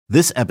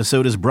This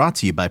episode is brought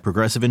to you by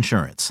Progressive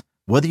Insurance.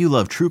 Whether you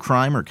love true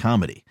crime or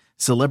comedy,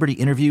 celebrity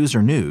interviews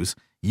or news,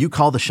 you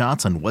call the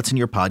shots on what's in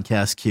your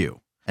podcast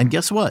queue. And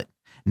guess what?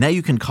 Now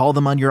you can call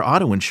them on your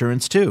auto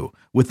insurance too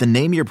with the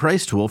Name Your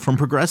Price tool from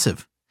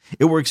Progressive.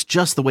 It works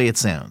just the way it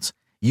sounds.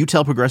 You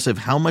tell Progressive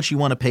how much you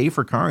want to pay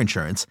for car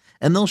insurance,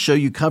 and they'll show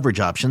you coverage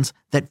options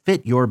that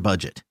fit your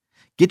budget.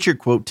 Get your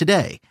quote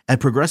today at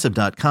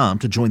Progressive.com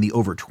to join the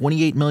over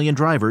 28 million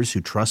drivers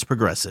who trust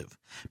Progressive.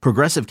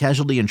 Progressive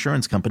Casualty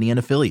Insurance Company and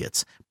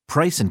Affiliates.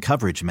 Price and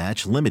coverage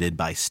match limited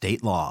by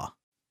state law.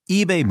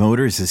 eBay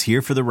Motors is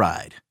here for the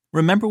ride.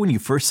 Remember when you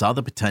first saw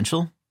the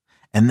potential?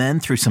 And then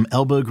through some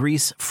elbow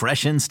grease,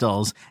 fresh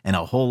installs, and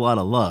a whole lot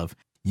of love,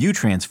 you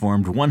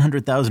transformed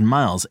 100,000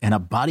 miles and a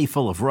body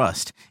full of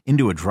rust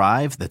into a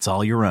drive that's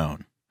all your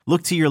own.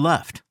 Look to your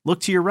left.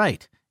 Look to your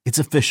right. It's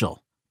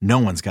official. No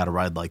one's got a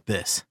ride like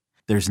this.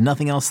 There's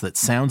nothing else that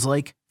sounds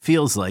like,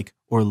 feels like,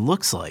 or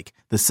looks like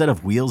the set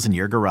of wheels in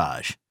your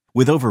garage.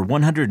 With over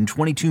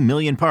 122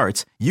 million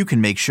parts, you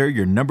can make sure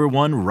your number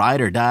one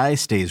ride or die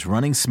stays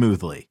running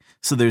smoothly.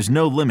 So there's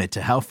no limit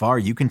to how far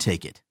you can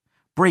take it.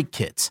 Brake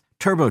kits,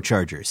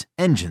 turbochargers,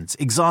 engines,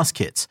 exhaust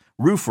kits,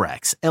 roof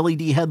racks,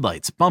 LED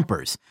headlights,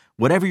 bumpers,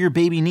 whatever your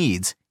baby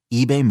needs,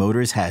 eBay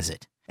Motors has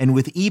it. And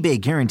with eBay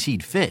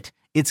Guaranteed Fit,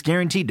 it's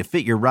guaranteed to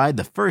fit your ride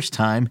the first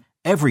time,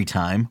 every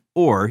time,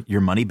 or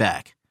your money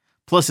back.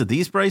 Plus, at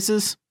these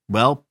prices,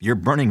 well, you're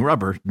burning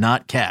rubber,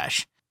 not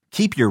cash.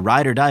 Keep your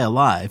ride or die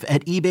alive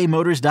at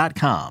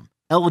ebaymotors.com.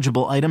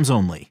 Eligible items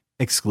only.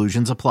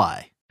 Exclusions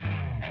apply.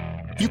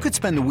 You could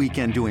spend the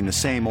weekend doing the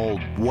same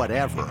old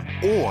whatever,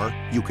 or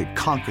you could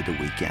conquer the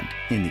weekend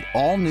in the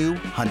all-new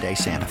Hyundai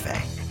Santa Fe.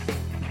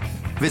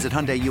 Visit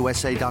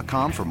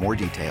HyundaiUSA.com for more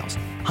details.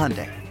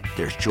 Hyundai,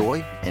 there's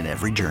joy in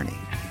every journey.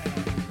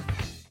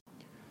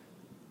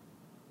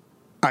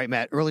 All right,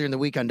 Matt, earlier in the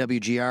week on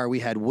WGR, we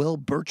had Will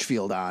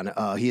Birchfield on.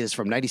 He is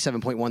from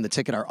 97.1 The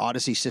Ticket, our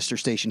Odyssey sister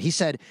station. He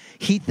said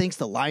he thinks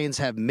the Lions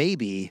have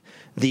maybe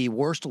the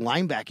worst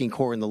linebacking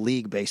core in the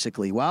league,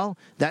 basically. Well,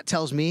 that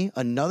tells me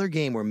another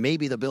game where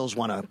maybe the Bills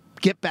want to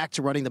get back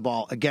to running the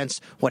ball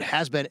against what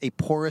has been a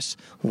porous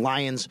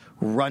Lions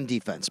run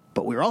defense.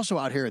 But we were also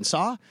out here and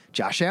saw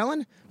Josh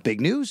Allen. Big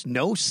news,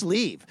 no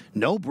sleeve,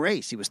 no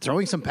brace. He was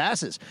throwing some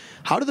passes.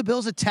 How do the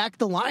Bills attack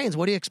the Lions?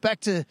 What do you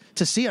expect to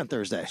see on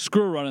Thursday?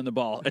 Screw running the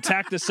ball.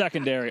 Attack the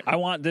secondary. I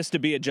want this to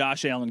be a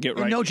Josh Allen get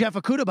right. No Jeff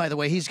Okudah, by the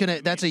way.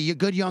 That's a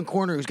good young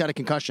corner who's got a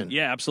concussion.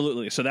 Yeah,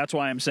 absolutely. So that's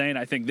why I'm saying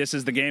I think this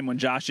is the game when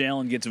Josh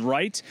Allen gets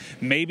right.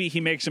 Maybe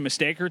he makes a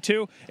mistake or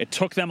two. It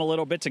took them a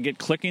little bit to get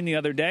clicking the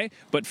other day.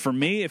 But for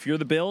me, if you're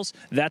the Bills,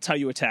 that's how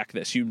you attack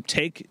this. You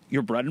take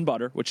your bread and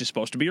butter, which is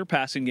supposed to be your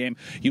passing game.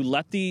 You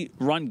let the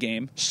run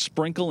game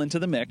sprinkle into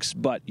the mix,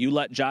 but you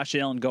let Josh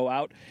Allen go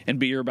out and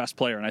be your best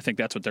player, and I think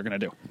that's what they're going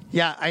to do.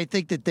 Yeah, I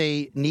think that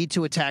they need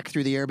to attack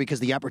through the air because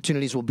the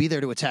opportunities will be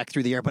there to attack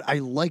through the air, but I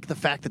like the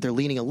fact that they're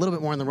leaning a little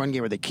bit more on the run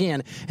game where they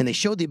can, and they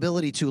showed the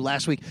ability to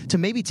last week to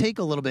maybe take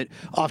a little bit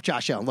off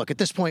Josh Allen. Look, at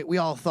this point, we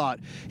all thought,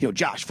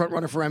 Josh, front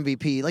runner for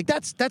MVP. Like,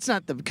 that's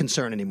not the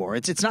concern anymore.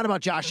 It's not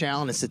about Josh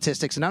Allen and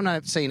statistics, and I'm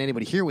not saying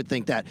anybody here would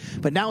think that,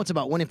 but now it's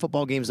about winning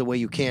football games the way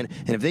you can,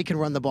 and if they can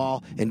run the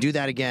ball and do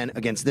that again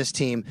against this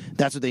team,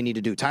 that's what they need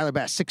to do. Tyler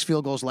Bass, 6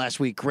 field goals last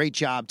week. Great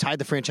job. Tied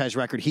the franchise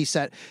record he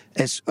set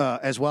as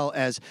well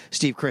as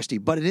Steve Christie.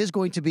 But it is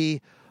going to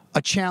be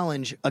a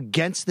challenge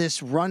against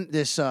this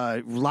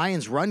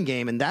Lions run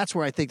game, and that's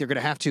where I think they're going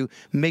to have to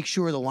make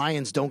sure the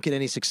Lions don't get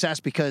any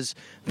success because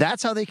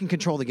that's how they can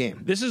control the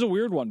game. This is a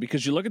weird one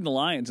because you look at the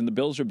Lions, and the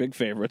Bills are big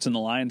favorites, and the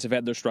Lions have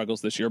had their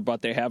struggles this year,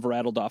 but they have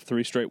rattled off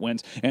 3 straight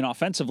wins, and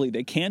offensively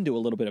they can do a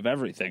little bit of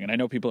everything. And I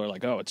know people are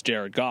like, oh, it's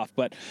Jared Goff,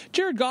 but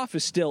Jared Goff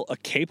is still a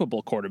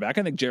capable quarterback.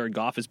 I think Jared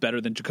Goff is better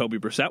than Jacoby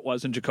Brissett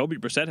was, and Jacoby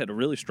Brissett had a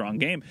really strong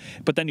game.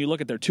 But then you look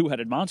at their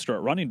two-headed monster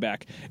at running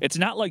back, it's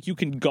not like you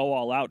can go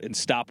all out and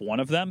stop one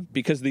of them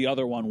because the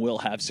other one will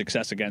have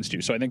success against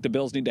you. So I think the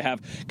Bills need to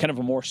have kind of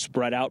a more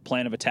spread out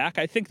plan of attack.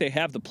 I think they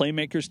have the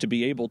playmakers to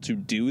be able to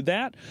do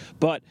that,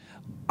 but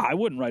I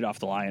wouldn't write off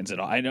the Lions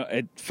at all. I know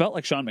it felt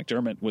like Sean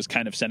McDermott was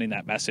kind of sending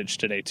that message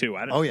today too.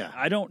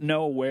 I don't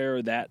know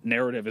where that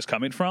narrative is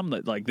coming from,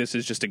 that like this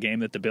is just a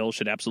game that the Bills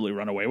should absolutely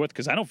run away with,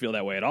 because I don't feel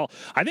that way at all.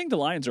 I think the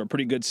Lions are a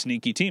pretty good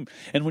sneaky team.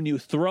 And when you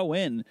throw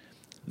in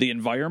the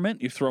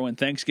environment, you throw in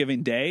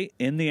Thanksgiving Day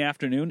in the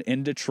afternoon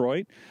in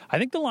Detroit, I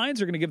think the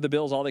Lions are going to give the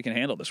Bills all they can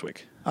handle this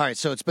week. All right,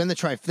 so it's been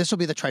this will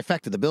be the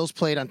trifecta. The Bills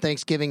played on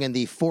Thanksgiving in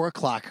the 4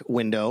 o'clock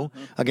window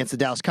against the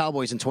Dallas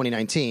Cowboys in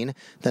 2019.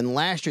 Then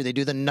last year they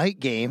do the night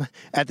game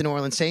at the New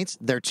Orleans Saints.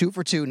 They're 2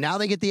 for 2. Now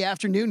they get the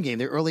afternoon game,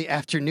 the early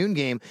afternoon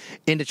game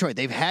in Detroit.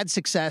 They've had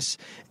success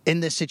in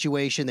this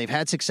situation. They've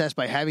had success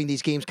by having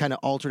these games kind of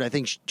altered. I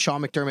think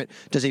Sean McDermott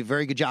does a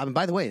very good job. And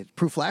by the way,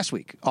 proof last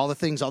week, all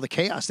the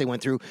chaos they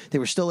went through, they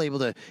were still able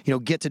to,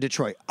 get to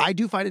Detroit. I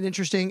do find it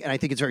interesting, and I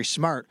think it's very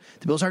smart.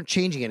 The Bills aren't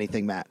changing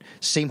anything, Matt.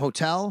 Same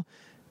hotel,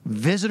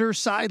 Visitors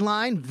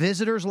sideline,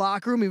 visitors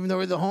locker room. Even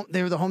though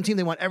they were the home team,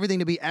 they want everything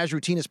to be as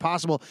routine as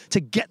possible to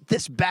get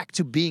this back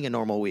to being a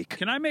normal week.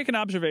 Can I make an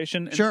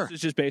observation? And sure. This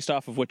is just based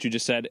off of what you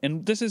just said,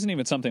 and this isn't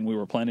even something we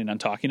were planning on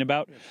talking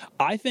about.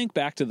 I think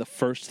back to the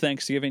first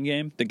Thanksgiving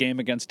game, the game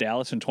against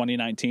Dallas in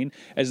 2019,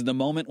 as the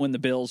moment when the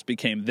Bills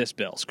became this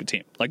Bills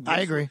team.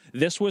 I agree.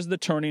 This was the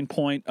turning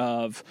point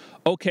of,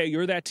 okay,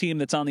 you're that team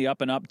that's on the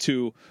up and up,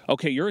 to,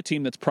 okay, you're a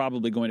team that's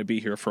probably going to be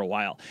here for a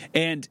while.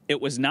 And it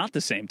was not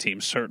the same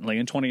team, certainly.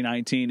 In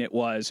 2019, it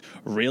was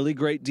really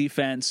great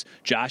defense.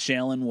 Josh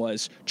Allen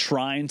was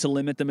trying to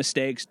limit the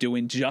mistakes,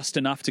 doing just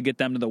enough to get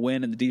them to the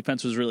win, and the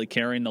defense was really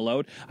carrying the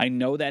load. I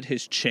know that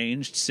has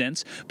changed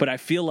since, but I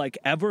feel like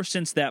ever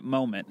since that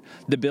moment,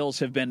 the Bills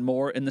have been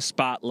more in the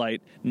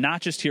spotlight,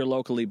 not just here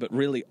locally, but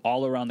really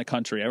all around the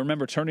country. I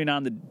remember turning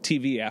on the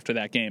TV after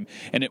that game,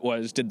 and it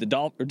was, did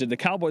the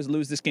Cowboys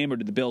lose this game or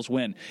did the Bills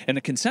win? And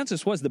the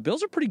consensus was the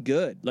Bills are pretty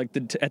good.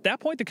 At that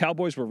point, the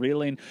Cowboys were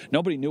reeling.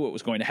 Nobody knew what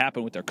was going to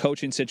happen with their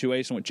coaching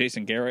situation with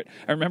Jason Garrett.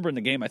 I remember in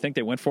the game, I think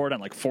they went for it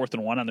on 4th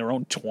and 1 on their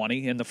own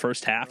 20 in the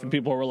first half, and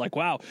people were like,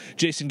 wow,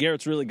 Jason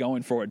Garrett's really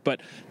going for it.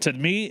 But to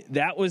me,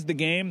 that was the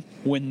game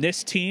when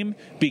this team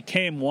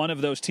became one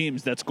of those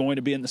teams that's going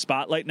to be in the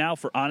spotlight now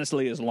for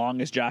honestly as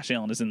long as Josh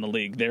Allen is in the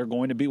league. They're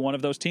going to be one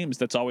of those teams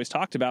that's always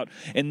talked about,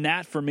 and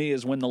that for me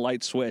is when the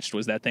light switched,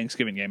 was that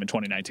Thanksgiving game in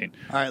 2019.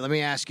 All right, let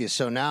me ask you.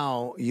 So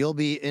now you'll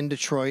be in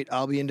Detroit,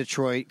 I'll be in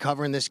Detroit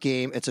covering this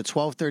game. It's a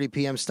 12:30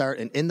 p.m. start,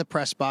 and in the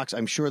press box,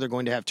 I'm sure they're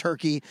going to have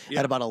turkey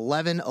at about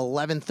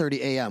 11:30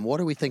 a.m. What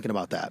are we thinking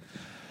about that?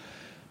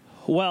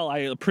 Well, I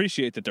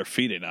appreciate that they're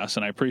feeding us,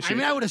 and I appreciate...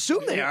 I would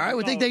assume they are. I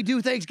would think they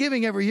do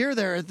Thanksgiving every year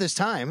there at this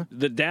time.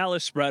 The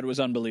Dallas spread was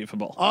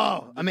unbelievable.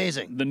 Oh,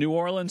 amazing. The New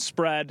Orleans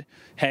spread,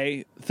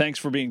 hey, thanks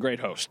for being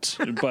great hosts.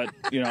 But,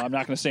 I'm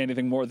not going to say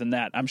anything more than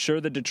that. I'm sure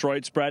the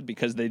Detroit spread,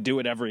 because they do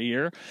it every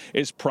year,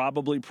 is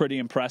probably pretty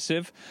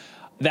impressive.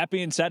 That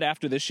being said,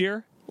 after this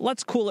year,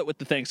 let's cool it with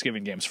the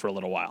Thanksgiving games for a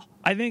little while.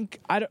 I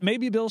think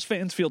maybe Bills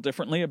fans feel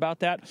differently about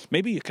that.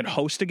 Maybe you can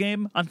host a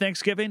game on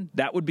Thanksgiving.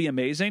 That would be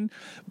amazing.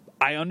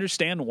 I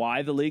understand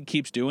why the league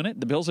keeps doing it.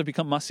 The Bills have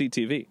become must-see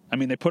TV. I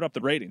mean, they put up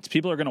the ratings.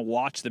 People are going to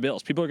watch the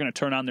Bills. People are going to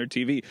turn on their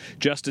TV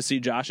just to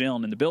see Josh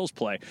Allen and the Bills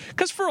play.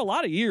 Because for a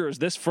lot of years,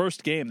 this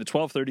first game, the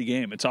 12:30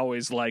 game, it's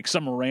always like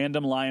some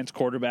random Lions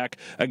quarterback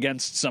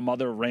against some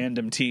other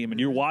random team. And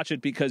you watch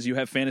it because you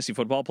have fantasy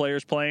football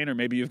players playing, or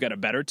maybe you've got a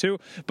bet or two,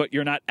 but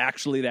you're not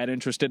actually that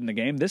interested in the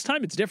game. This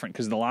time it's different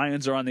because the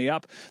Lions are on the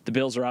up. The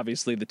Bills are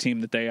obviously the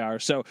team that they are.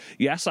 So,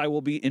 yes, I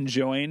will be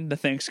enjoying the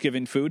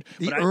Thanksgiving food.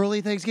 The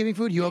early Thanksgiving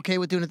food? You okay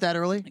with doing it that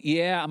early?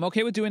 Yeah, I'm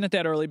okay with doing it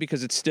that early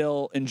because it's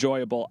still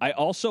enjoyable. I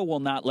also will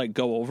not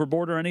go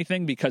overboard or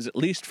anything because, at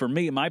least for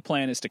me, my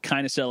plan is to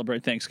kind of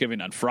celebrate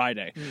Thanksgiving on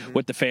Friday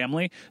with the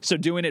family. So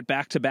doing it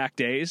back-to-back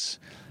days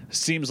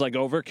seems like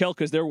overkill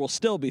because there will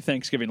still be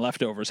Thanksgiving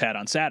leftovers had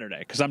on Saturday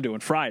because I'm doing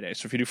Friday.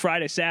 So if you do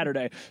Friday,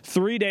 Saturday,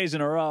 3 days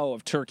in a row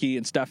of turkey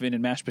and stuffing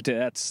and mashed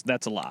potatoes,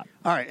 that's a lot.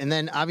 All right, and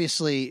then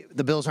obviously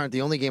the Bills aren't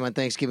the only game on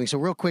Thanksgiving. So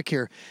real quick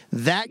here,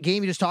 that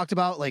game you just talked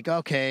about,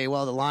 okay,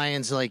 well, the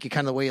Lions, kind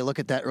of the way you look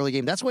at that early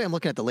game, that's the way I'm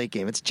looking at the late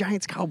game. It's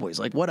Giants-Cowboys,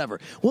 whatever.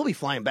 We'll be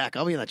flying back.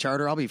 I'll be in the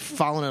charter. I'll be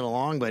following it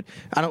along, but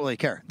I don't really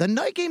care. The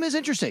night game is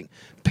interesting.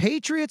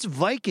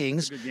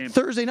 Patriots-Vikings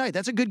Thursday night.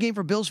 That's a good game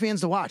for Bills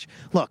fans to watch.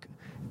 Look,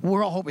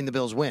 we're all hoping the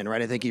Bills win,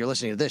 right? I think you're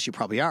listening to this. You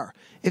probably are.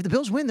 If the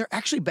Bills win, they're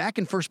actually back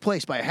in first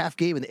place by a half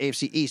game in the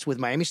AFC East with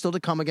Miami still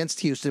to come against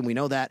Houston. We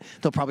know that.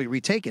 They'll probably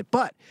retake it.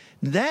 But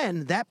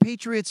then that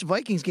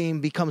Patriots-Vikings game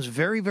becomes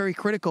very, very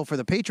critical for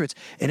the Patriots.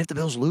 And if the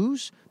Bills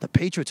lose, the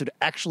Patriots would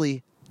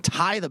actually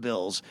tie the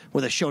Bills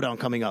with a showdown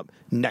coming up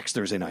next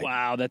Thursday night.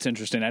 Wow, that's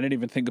interesting. I didn't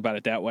even think about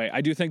it that way.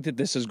 I do think that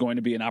this is going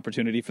to be an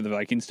opportunity for the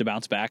Vikings to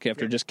bounce back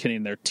after just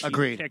getting their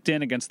teeth kicked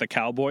in against the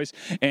Cowboys.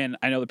 And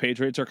I know the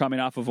Patriots are coming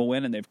off of a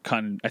win,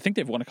 and I think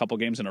they've won a couple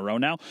games in a row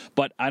now,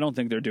 but I don't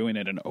think they're doing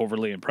it in an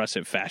overly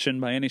impressive fashion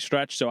by any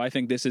stretch. So I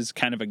think this is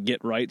kind of a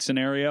get-right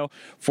scenario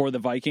for the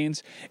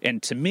Vikings.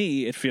 And to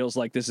me, it feels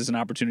like this is an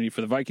opportunity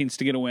for the Vikings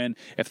to get a win.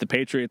 If the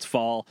Patriots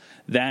fall,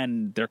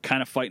 then they're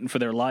kind of fighting for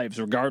their lives,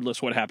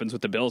 regardless what happens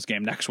with the Bills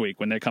game next week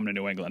when they come to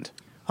New England.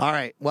 All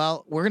right.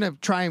 Well, we're going to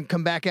try and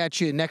come back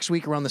at you next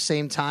week around the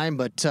same time,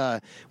 but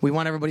we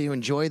want everybody to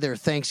enjoy their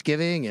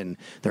Thanksgiving and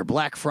their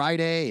Black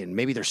Friday and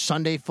maybe their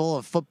Sunday full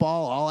of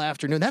football all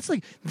afternoon.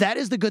 That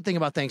is the good thing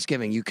about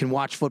Thanksgiving. You can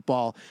watch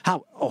football.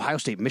 Ohio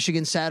State,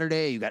 Michigan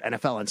Saturday. You got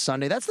NFL on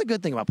Sunday. That's the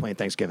good thing about playing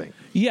Thanksgiving.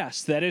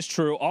 Yes, that is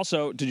true.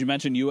 Also, did you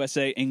mention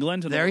USA,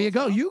 England? There you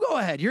go. You go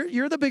ahead.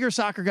 You're the bigger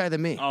soccer guy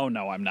than me. Oh,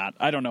 no, I'm not.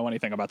 I don't know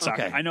anything about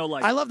soccer. Okay. I know,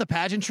 I love the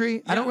pageantry.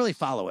 Yeah. I don't really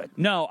follow it.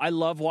 No, I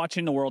love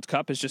watching the World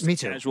Cup. It's just me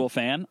too. casual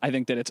fan, I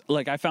think that it's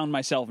like I found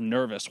myself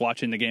nervous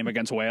watching the game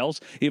against Wales,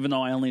 even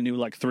though I only knew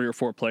like 3 or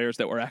 4 players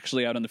that were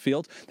actually out on the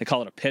field. They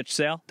call it a pitch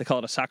sale. They call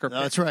it a soccer pitch.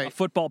 That's right. A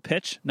football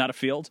pitch, not a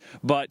field.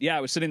 But yeah, I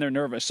was sitting there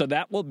nervous. So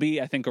that will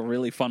be, I think, a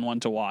really fun one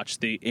to watch,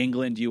 the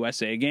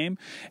England-USA game.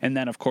 And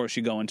then, of course,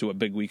 you go into a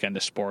big weekend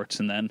of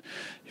sports. And then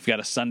you've got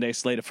a Sunday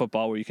slate of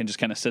football where you can just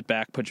kind of sit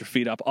back, put your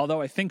feet up.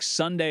 Although I think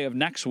Sunday of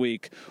next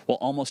week will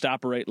almost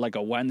operate like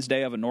a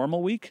Wednesday of a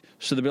normal week.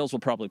 So the Bills will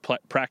probably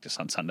practice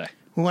on Sunday.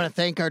 We want to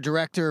thank our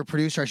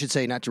producer, I should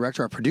say, not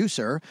director, our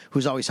producer,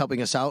 who's always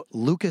helping us out,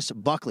 Lucas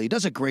Buckley. He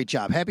does a great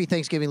job. Happy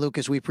Thanksgiving,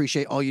 Lucas. We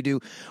appreciate all you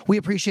do. We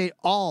appreciate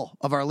all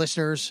of our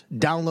listeners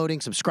downloading,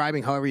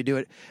 subscribing, however you do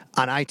it,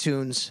 on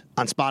iTunes,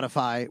 on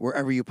Spotify,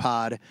 wherever you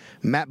pod.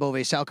 Matt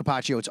Bove, Sal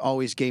Capaccio, it's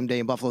always game day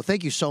in Buffalo.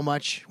 Thank you so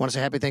much. Want to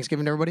say happy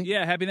Thanksgiving to everybody?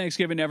 Yeah, happy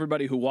Thanksgiving to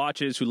everybody who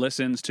watches, who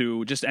listens,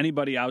 to just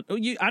anybody out.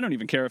 I don't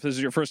even care if this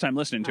is your first time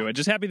listening to it.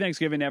 Just happy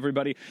Thanksgiving to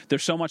everybody.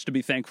 There's so much to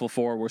be thankful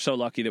for. We're so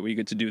lucky that we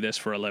get to do this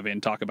for a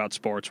living, talk about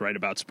sports, write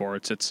about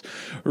sports. It's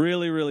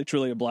really, really,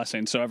 truly a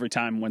blessing. So every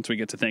time once we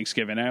get to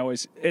Thanksgiving,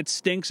 it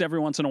stinks every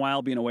once in a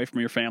while being away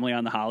from your family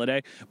on the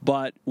holiday.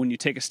 But when you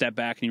take a step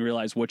back and you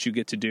realize what you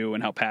get to do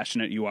and how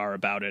passionate you are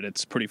about it,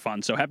 it's pretty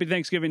fun. So happy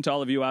Thanksgiving to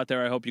all of you out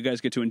there. I hope you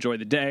guys get to enjoy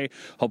the day.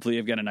 Hopefully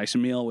you've got a nice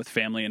meal with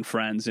family and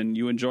friends and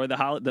you enjoy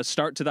the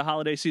start to the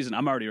holiday season.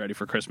 I'm already ready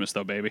for Christmas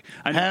though, baby.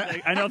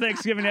 I know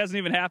Thanksgiving hasn't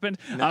even happened.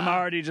 Nah. I'm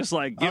already just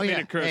like, give me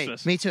to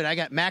Christmas. Hey, me too.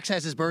 Max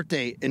has his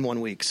birthday in 1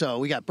 week. So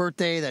we got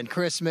birthday, then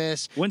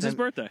Christmas. When's his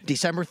birthday?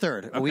 December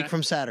 3rd, a week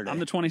from Saturday. I'm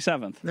the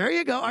 27th. There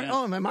you go. Yeah.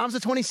 Oh, my mom's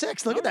the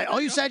 26th. Look at that. All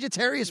you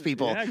Sagittarius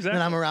people. Yeah, exactly.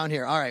 And I'm around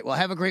here. All right. Well,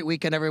 have a great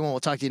weekend, everyone. We'll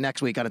talk to you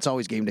next week on It's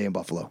Always Game Day in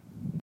Buffalo.